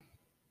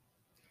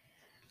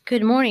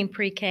Good morning,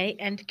 pre-K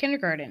and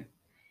kindergarten.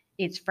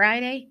 It's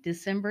Friday,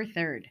 December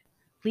 3rd.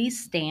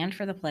 Please stand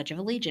for the Pledge of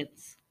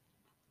Allegiance.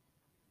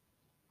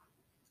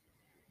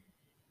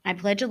 I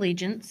pledge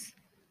allegiance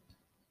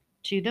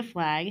to the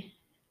flag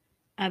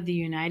of the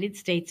United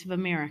States of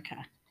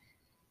America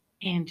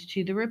and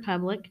to the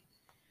republic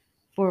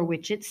for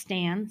which it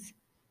stands,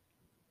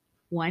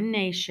 one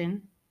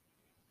nation,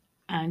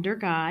 under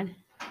God,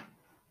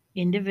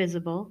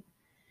 indivisible,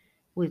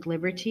 with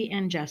liberty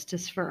and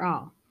justice for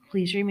all.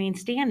 Please remain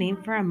standing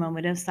for a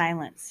moment of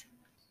silence.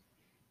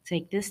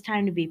 Take this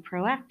time to be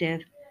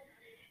proactive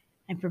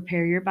and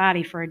prepare your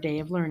body for a day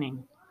of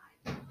learning.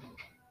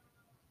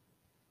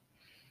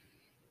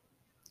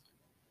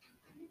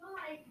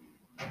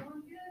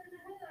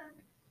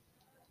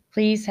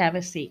 Please have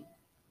a seat.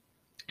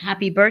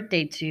 Happy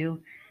birthday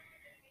to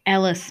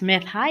Ella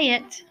Smith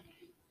Hyatt.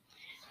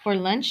 For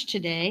lunch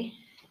today,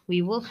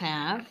 we will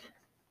have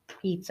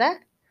pizza,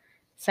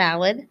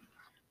 salad,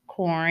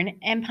 corn,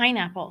 and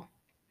pineapple.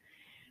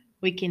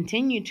 We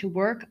continue to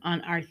work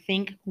on our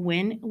think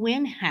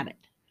win-win habit.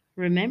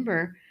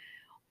 Remember,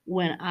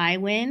 when I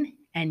win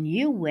and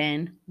you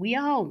win, we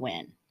all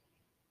win.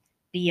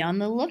 Be on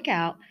the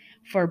lookout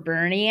for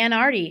Bernie and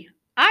Artie.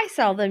 I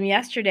saw them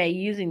yesterday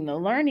using the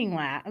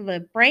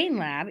brain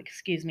lab,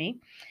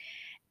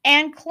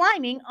 and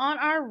climbing on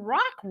our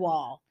rock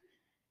wall.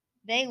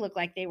 They look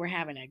like they were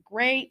having a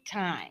great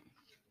time.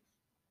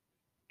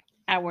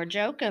 Our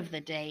joke of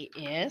the day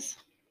is,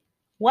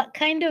 what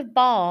kind of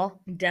ball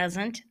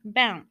doesn't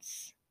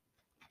bounce?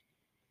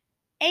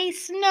 A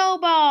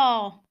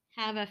snowball.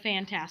 Have a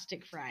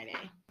fantastic Friday.